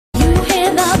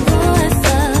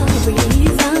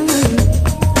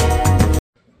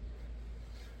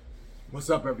What's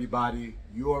up, everybody?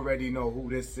 You already know who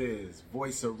this is,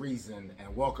 Voice of Reason,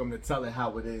 and welcome to Tell It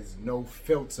How It Is, No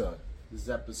Filter. This is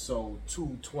episode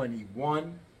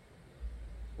 221.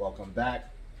 Welcome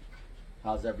back.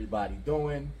 How's everybody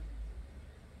doing?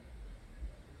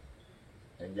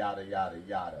 And yada, yada,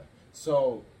 yada.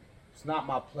 So, it's not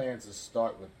my plan to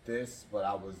start with this, but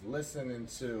I was listening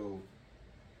to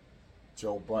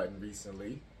Joe Budden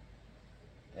recently,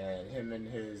 and him and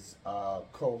his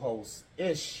co-host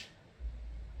Ish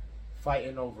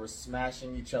fighting over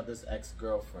smashing each other's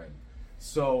ex-girlfriend.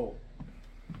 So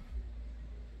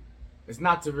it's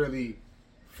not to really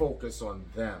focus on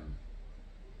them.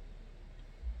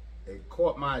 It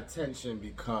caught my attention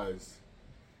because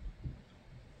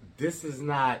this is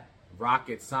not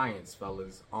rocket science,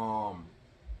 fellas.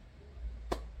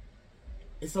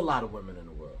 It's a lot of women in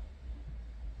the world.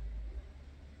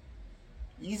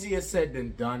 Easier said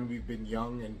than done. We've been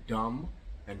young and dumb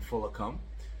and full of cum.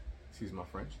 Excuse my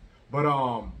French.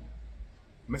 But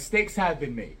mistakes have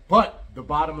been made. But the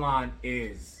bottom line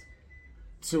is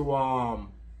to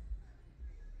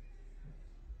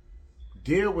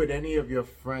deal with any of your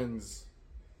friends.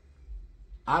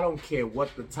 I don't care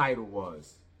what the title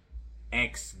was.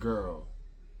 Ex-girl,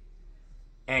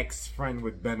 ex-friend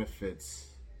with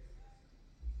benefits.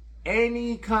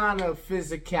 Any kind of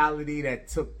physicality that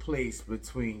took place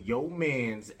between your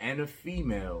mans and a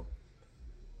female,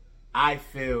 I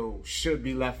feel should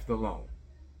be left alone.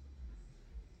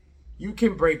 You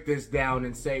can break this down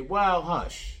and say, well,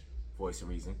 hush, Voice of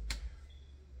Reason.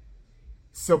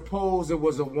 Suppose it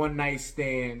was a one-night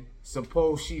stand.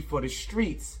 Suppose she for the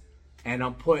streets and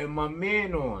I'm putting my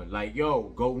man on. Like, yo,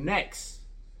 go next.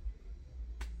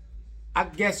 I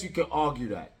guess you could argue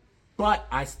that. But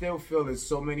I still feel there's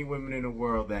so many women in the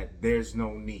world that there's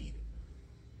no need.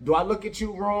 Do I look at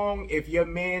you wrong if your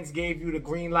mans gave you the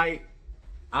green light?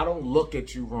 I don't look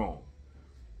at you wrong.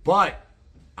 But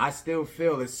I still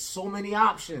feel there's so many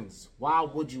options. Why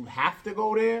would you have to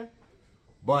go there?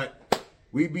 But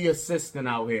we be assisting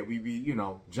out here. We be,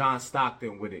 John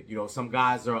Stockton with it. Some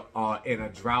guys are in a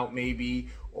drought maybe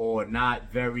or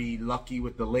not very lucky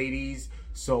with the ladies.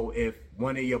 So if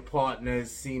one of your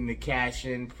partners seem to cash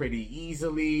in pretty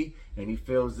easily and he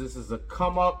feels this is a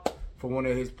come up for one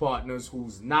of his partners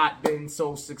who's not been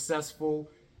so successful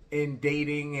in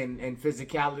dating and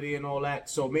physicality and all that,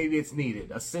 so maybe it's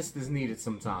needed. Assist is needed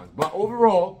sometimes. But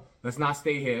overall, let's not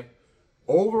stay here.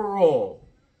 Overall,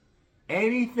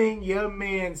 anything your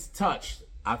man's touched,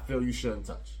 I feel you shouldn't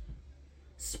touch.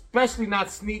 Especially not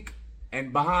sneak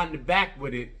and behind the back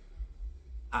with it.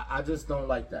 I just don't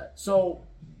like that. So,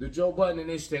 the Joe Budden and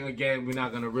Ish thing, again, we're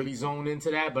not going to really zone into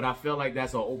that, but I feel like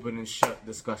that's an open and shut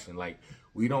discussion. Like,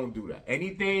 we don't do that.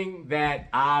 Anything that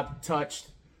I've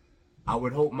touched, I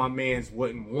would hope my mans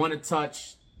wouldn't want to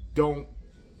touch, don't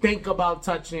think about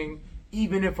touching,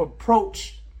 even if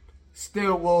approached,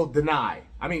 still will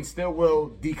still will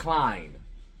decline.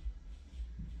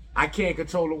 I can't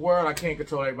control the world. I can't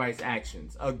control everybody's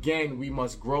actions. Again, we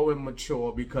must grow and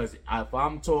mature because if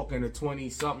I'm talking to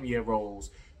 20-something-year-olds,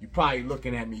 you're probably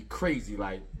looking at me crazy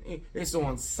like, it's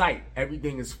on site.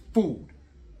 Everything is food.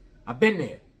 I've been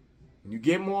there. When you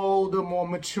get more older, more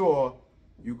mature,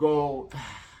 you go,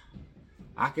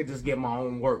 I could just get my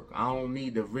own work. I don't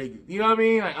need the rig. You know what I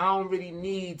mean? Like, I don't really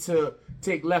need to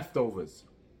take leftovers.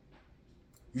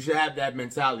 You should have that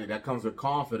mentality that comes with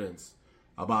confidence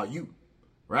about you.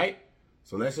 Right?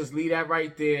 So let's just leave that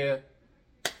right there.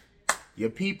 Your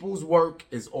people's work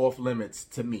is off limits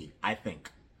to me, I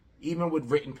think. Even with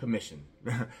written permission.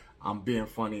 I'm being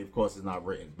funny, of course it's not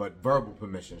written, but verbal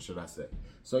permission, should I say.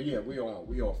 So yeah, we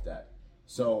off that.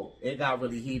 So it got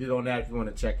really heated on that. If you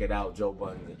want to check it out, Joe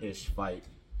Budden and Ish fight.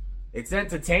 It's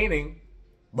entertaining,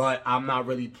 but I'm not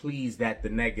really pleased at the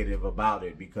negative about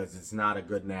it because it's not a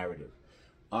good narrative.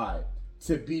 Alright.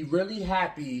 To be really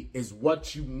happy is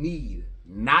what you need,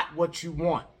 not what you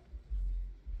want.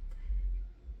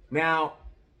 Now,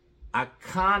 I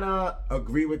kind of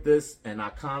agree with this, and I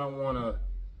kind of want to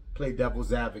play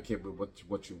devil's advocate with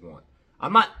what you want.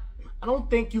 I don't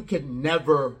think you can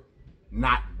never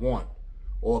not want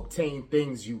or obtain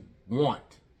things you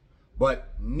want,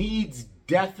 but needs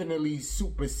definitely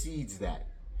supersedes that.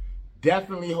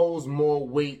 Definitely holds more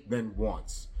weight than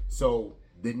wants. So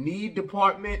the need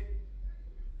department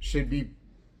should be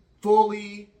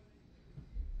fully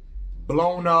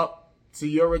blown up to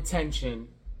your attention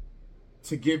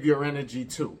to give your energy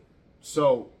to.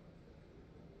 So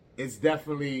it's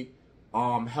definitely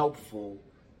helpful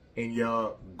in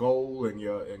your goal and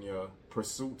your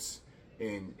pursuits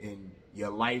in your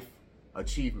life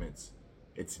achievements.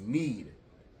 It's need.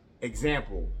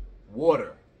 Example,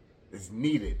 water is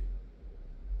needed.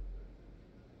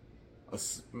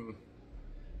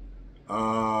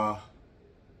 I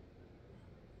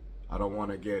don't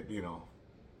want to get,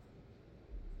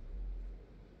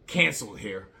 canceled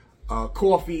here.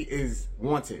 Coffee is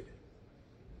wanted.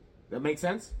 That makes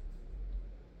sense?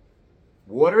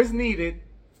 Water is needed.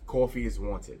 Coffee is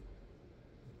wanted.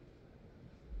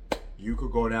 You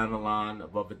could go down the line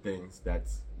of other things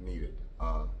that's needed.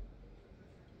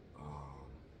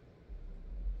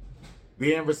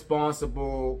 Being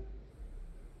responsible,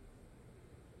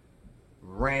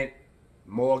 rent,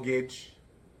 mortgage,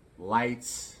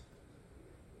 lights,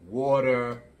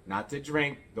 water, not to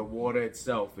drink, the water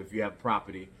itself if you have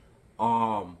property.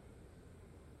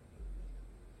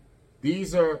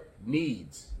 These are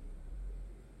needs.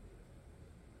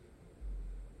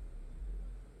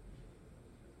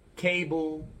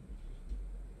 Cable,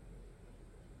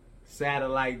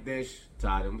 satellite dish,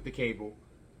 tied in with the cable.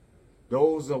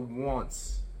 Those are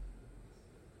wants.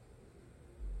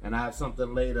 And I have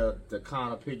something later to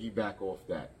kind of piggyback off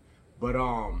that. But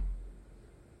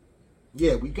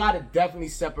yeah, we gotta definitely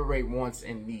separate wants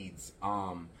and needs.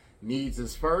 Needs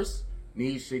is first.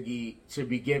 Needs should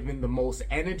be given the most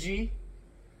energy.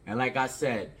 And like I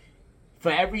said,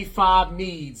 for every 5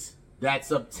 needs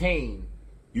that's obtained,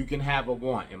 you can have a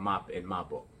want in my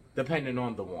book, depending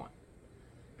on the want.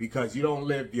 Because you don't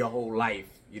live your whole life.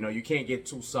 You can't get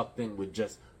too sucked in with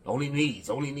just only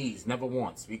needs, never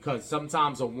wants. Because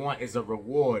sometimes a want is a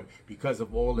reward because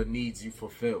of all the needs you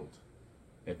fulfilled,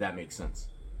 if that makes sense.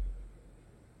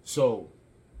 So,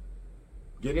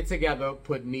 get it together,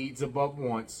 put needs above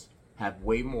wants, have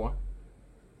way more,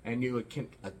 and you can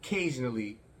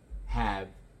occasionally have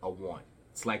a want.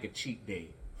 It's like a cheat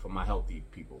day for my healthy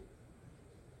people.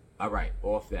 All right,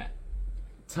 off that.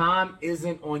 Time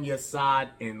isn't on your side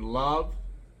in love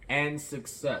and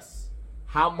success.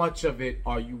 How much of it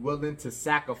are you willing to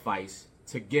sacrifice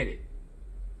to get it?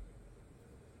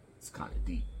 It's kind of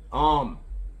deep.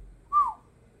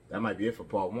 That might be it for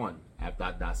part 1. After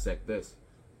I dissect this,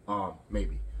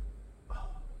 maybe.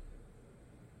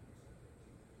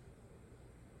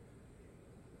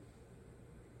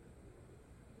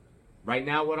 Right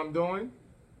now, what I'm doing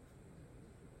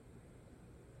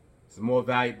is more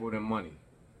valuable than money.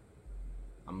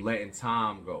 I'm letting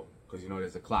time go because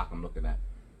there's a clock I'm looking at.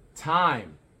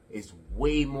 Time is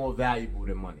way more valuable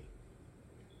than money,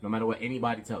 no matter what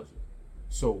anybody tells you.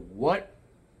 So what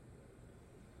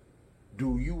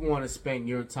do you want to spend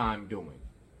your time doing?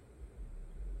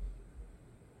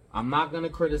 I'm not going to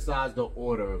criticize the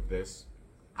order of this.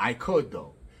 I could,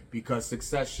 though, because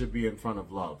success should be in front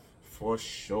of love, for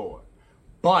sure.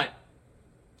 But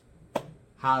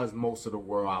how does most of the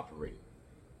world operate?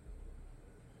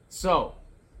 So,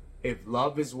 if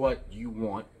love is what you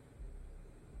want,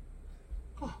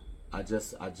 I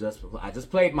just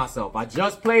played myself. I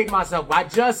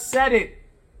just said it.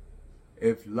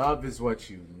 If love is what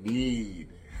you need.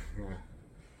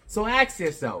 So ask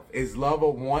yourself, is love a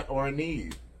want or a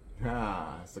need?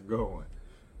 That's a good one.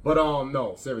 But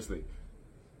no, seriously.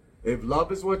 If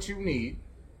love is what you need,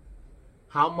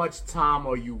 how much time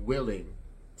are you willing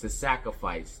to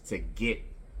sacrifice to get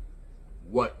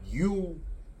what you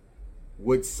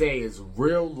would say is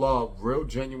real love, real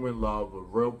genuine love, a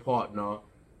real partner,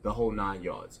 the whole 9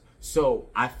 yards? So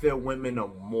I feel women are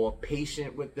more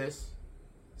patient with this.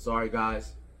 Sorry,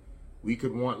 guys. We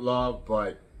could want love,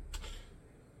 but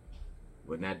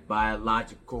when that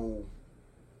biological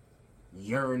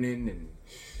yearning and,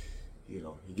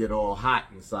 you get all hot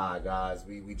inside, guys,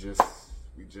 we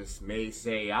just may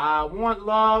say, I want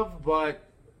love, but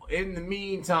in the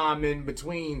meantime, in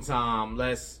between time,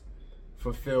 let's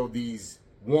fulfill these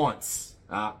wants.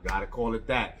 Gotta call it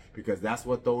that, because that's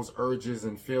what those urges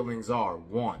and feelings are,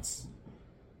 wants.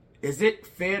 Is it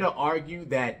fair to argue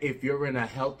that if you're in a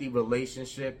healthy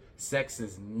relationship, sex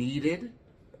is needed?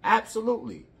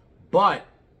 Absolutely. But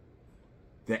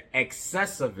the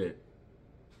excess of it,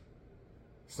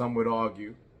 some would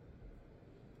argue,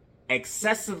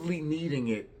 excessively needing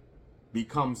it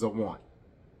becomes a want.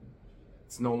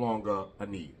 It's no longer a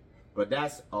need. But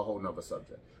that's a whole nother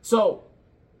subject. So,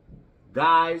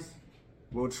 guys,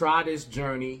 we'll try this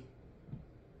journey.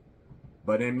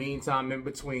 But in meantime, in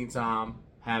between time,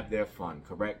 have their fun,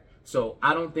 correct? So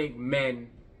I don't think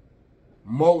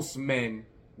most men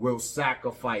will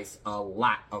sacrifice a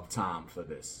lot of time for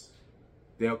this.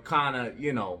 They'll kind of,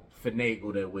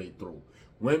 finagle their way through.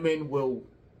 Women will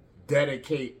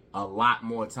dedicate a lot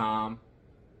more time.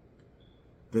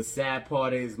 The sad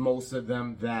part is most of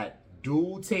them that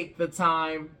do take the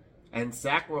time and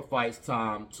sacrifice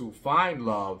time to find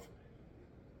love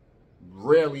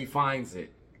rarely finds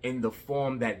it in the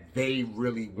form that they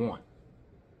really want.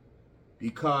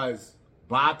 Because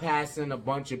bypassing a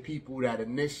bunch of people that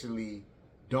initially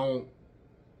don't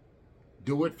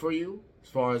do it for you, as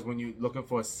far as when you're looking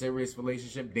for a serious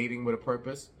relationship, dating with a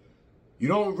purpose, you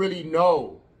don't really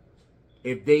know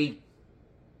if they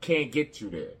can't get you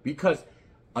there. Because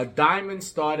a diamond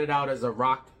started out as a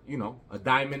rock, a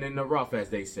diamond in the rough, as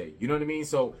they say. You know what I mean?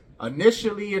 So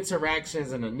initially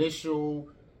interactions and initial,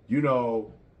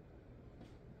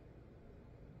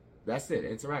 that's it,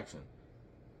 interaction.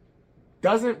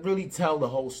 Doesn't really tell the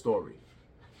whole story.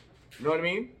 You know what I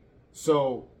mean?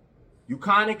 So you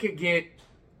kind of could get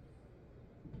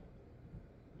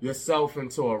yourself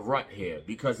into a rut here,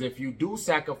 because if you do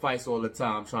sacrifice all the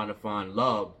time trying to find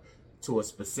love to a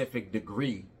specific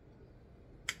degree,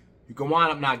 you can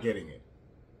wind up not getting it.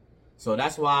 So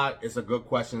that's why it's a good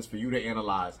question for you to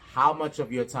analyze. How much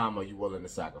of your time are you willing to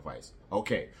sacrifice?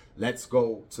 Okay, let's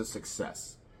go to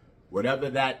success.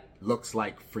 Whatever that looks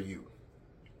like for you.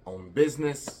 Own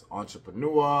business,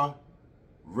 entrepreneur,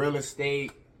 real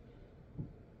estate,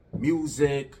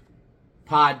 music,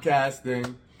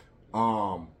 podcasting,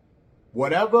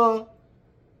 whatever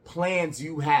plans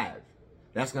you have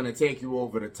that's going to take you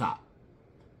over the top.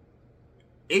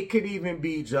 It could even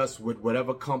be just with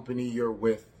whatever company you're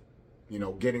with,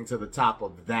 getting to the top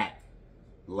of that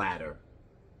ladder.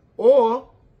 Or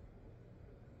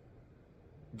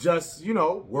just,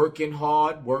 working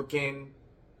hard, working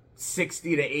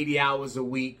 60 to 80 hours a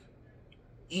week,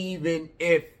 even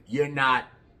if you're not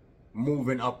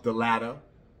moving up the ladder,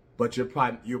 but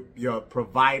you're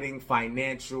providing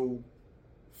financial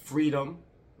freedom.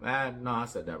 No, I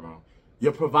said that wrong.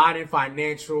 You're providing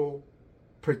financial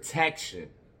protection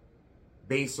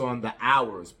based on the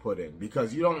hours put in,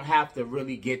 because you don't have to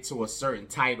really get to a certain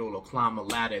title or climb a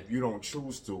ladder if you don't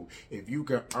choose to. If you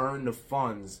can earn the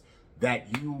funds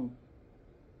that you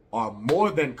are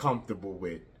more than comfortable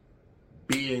with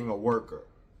being a worker.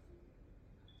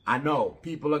 I know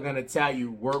people are going to tell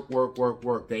you work,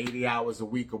 the 80 hours a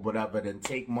week or whatever, then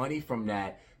take money from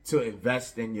that to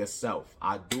invest in yourself.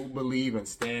 I do believe and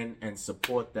stand and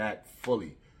support that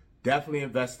fully. Definitely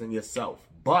invest in yourself.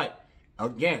 But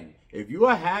again, if you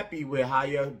are happy with how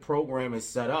your program is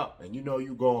set up and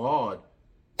you go hard,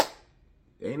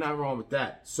 there ain't nothing wrong with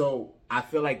that. So I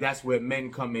feel like that's where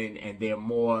men come in and they're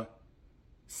more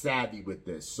savvy with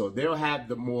this. So they'll have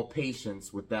the more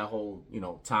patience with that whole,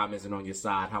 time isn't on your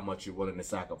side, how much you're willing to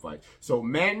sacrifice. So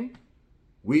men,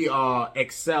 we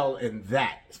excel in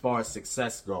that as far as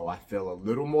success go. I feel a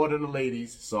little more than the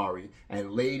ladies, sorry.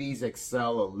 And ladies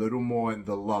excel a little more in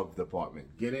the love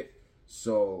department. Get it?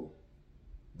 So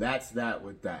that's that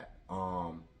with that.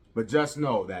 But just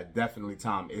know that definitely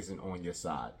time isn't on your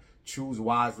side. Choose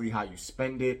wisely how you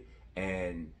spend it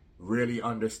and really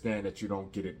understand that you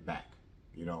don't get it back.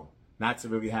 Not to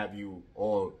really have you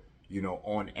all,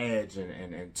 on edge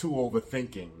and too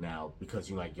overthinking now because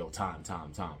you're like, yo, time.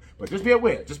 But just be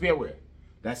aware.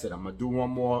 That's it. I'm going to do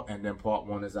one more and then part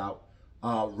one is out.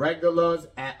 Regulars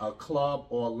at a club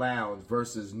or lounge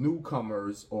versus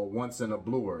newcomers or once in a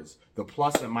bluers. The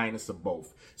plus and minus of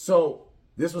both. So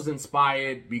this was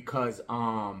inspired because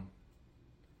a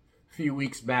few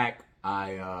weeks back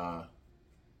I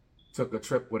took a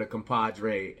trip with a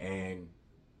compadre, and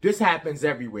this happens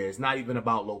everywhere. It's not even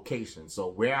about location. So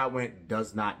where I went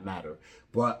does not matter.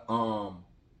 But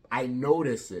I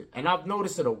noticed it, and I've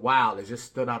noticed it a while. It just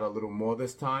stood out a little more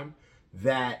this time,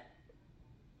 that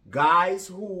guys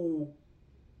who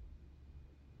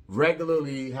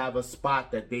regularly have a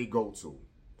spot that they go to,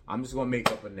 I'm just going to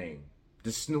make up a name, the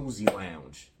Snoozy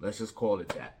Lounge. Let's just call it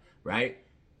that, right?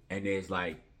 And there's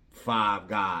like 5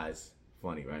 guys,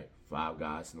 funny, right? 5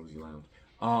 guys, Snoozy Lounge,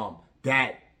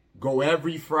 that go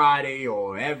every Friday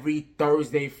or every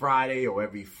Thursday, Friday, or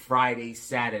every Friday,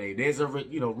 Saturday. There's a,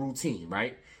 routine,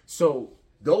 right? So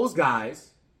those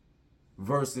guys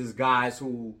versus guys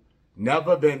who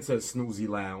never been to Snoozy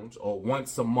Lounge or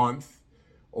once a month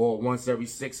or once every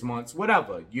 6 months,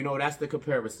 whatever. That's the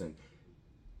comparison.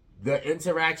 The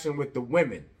interaction with the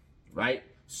women, right?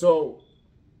 So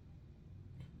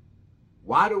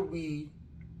why do we,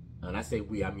 and I say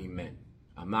we, I mean men.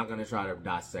 I'm not going to try to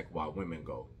dissect why women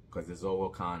go, because there's all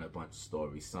kind of bunch of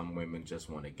stories. Some women just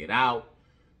want to get out,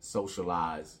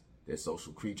 socialize. They're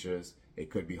social creatures. It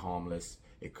could be harmless.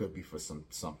 It could be for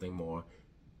something more.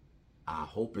 I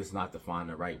hope it's not to find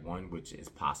the right one, which is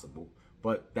possible.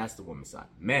 But that's the woman's side.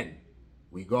 Men,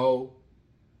 we go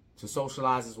to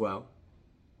socialize as well.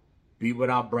 Be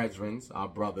with our brethren, our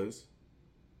brothers.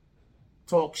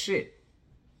 Talk shit.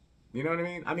 You know what I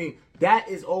mean? I mean, that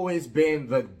has always been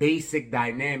the basic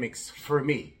dynamics for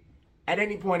me at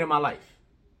any point in my life,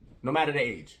 no matter the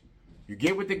age. You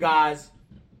get with the guys,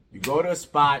 you go to a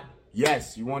spot,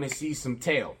 Yes, you want to see some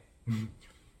tail.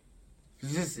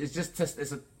 It's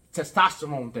a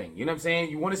testosterone thing. You know what I'm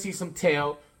saying? You want to see some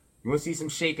tail. You want to see some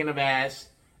shaking of ass.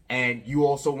 And you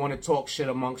also want to talk shit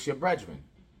amongst your brethren.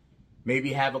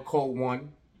 Maybe have a cold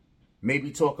one.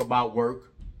 Maybe talk about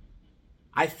work.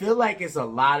 I feel like it's a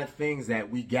lot of things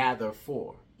that we gather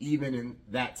for, even in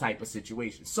that type of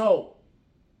situation. So,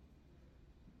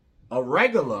 a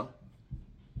regular,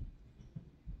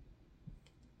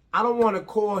 I don't want to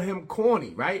call him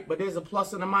corny, right? But there's a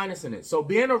plus and a minus in it. So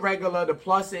being a regular, the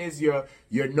plus is you're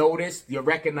noticed, you're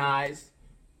recognized,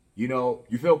 you know,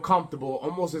 you feel comfortable,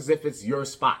 almost as if it's your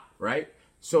spot, right?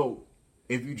 So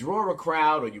if you draw a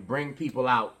crowd or you bring people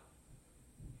out,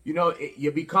 you know,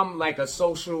 you become like a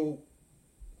social,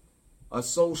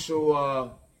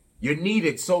 you're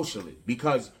needed socially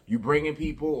because you bring in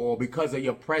people, or because of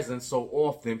your presence so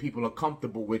often, people are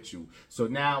comfortable with you. So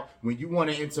now when you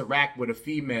want to interact with a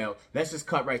female, let's just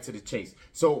cut right to the chase.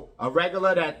 So a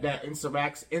regular that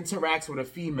interacts with a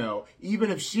female, even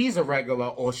if she's a regular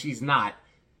or she's not,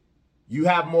 you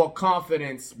have more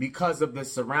confidence because of the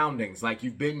surroundings. Like,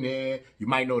 you've been there, you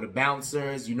might know the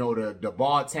bouncers, you know the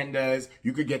bartenders,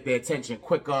 you could get their attention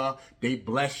quicker, they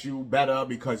bless you better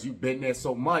because you've been there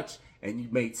so much and you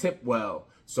may tip well.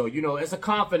 So, you know, it's a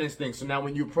confidence thing. So now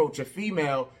when you approach a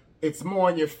female, it's more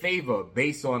in your favor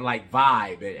based on like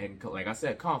vibe and like I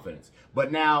said, confidence.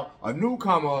 But now a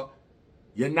newcomer,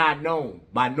 you're not known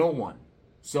by no one.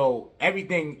 So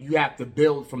everything you have to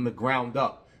build from the ground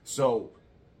up. So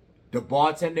the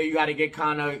bartender, you got to get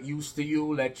kind of used to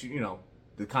you, let you know,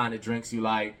 the kind of drinks you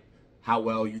like, how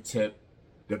well you tip.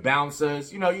 The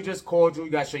bouncers, you know, you just cordial,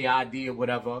 you got to show your ID or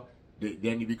whatever.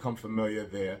 Then you become familiar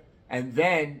there. And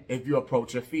then if you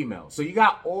approach a female. So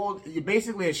you're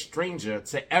basically a stranger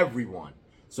to everyone.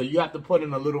 So you have to put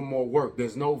in a little more work.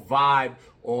 There's no vibe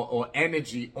or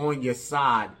energy on your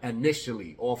side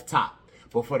initially off top.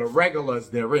 But for the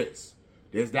regulars, there is.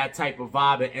 There's that type of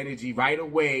vibe and energy right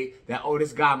away that, oh,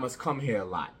 this guy must come here a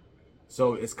lot.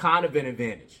 So it's kind of an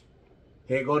advantage.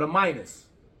 Here go the minus.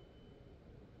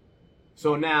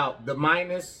 So now the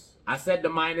minus, I said the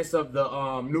minus of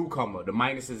the newcomer. The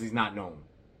minus is he's not known.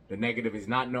 The negative is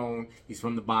not known. He's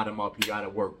from the bottom up. He got to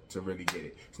work to really get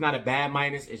it. It's not a bad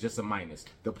minus. It's just a minus.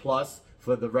 The plus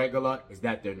for the regular is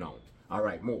that they're known. All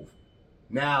right, move.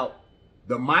 Now,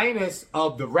 the minus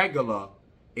of the regular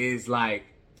is like,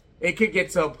 it could get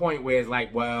to a point where it's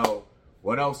like, well,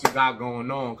 what else you got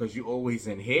going on? Because you always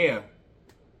in here.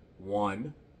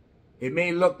 One, it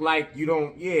may look like you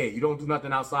don't do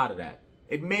nothing outside of that.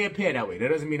 It may appear that way. That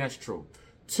doesn't mean that's true.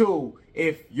 Two,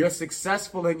 if you're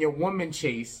successful in your woman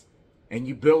chase and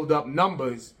you build up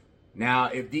numbers, now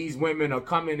if these women are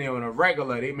coming in on a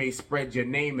regular, they may spread your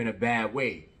name in a bad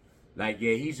way. Like,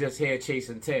 yeah, he's just here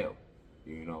chasing tail.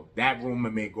 You know, that rumor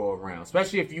may go around.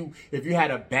 Especially if you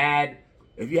had a bad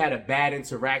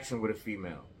interaction with a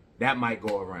female, that might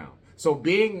go around. So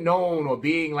being known or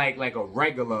being like a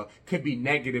regular could be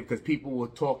negative because people will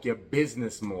talk your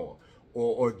business more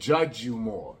or judge you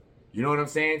more. You know what I'm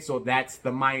saying? So that's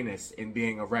the minus in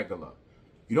being a regular.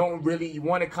 You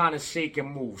want to kind of shake and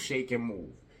move.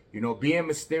 You know, being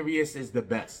mysterious is the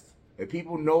best. If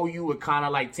people know you, it kind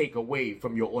of like take away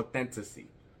from your authenticity.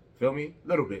 Feel me? A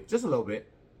little bit, just a little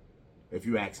bit, if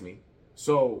you ask me.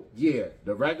 So, yeah,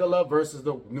 the regular versus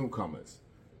the newcomers.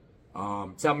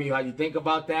 Tell me how you think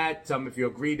about that. Tell me if you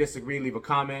agree, disagree, leave a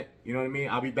comment. You know what I mean?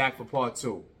 I'll be back for part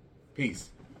 2. Peace.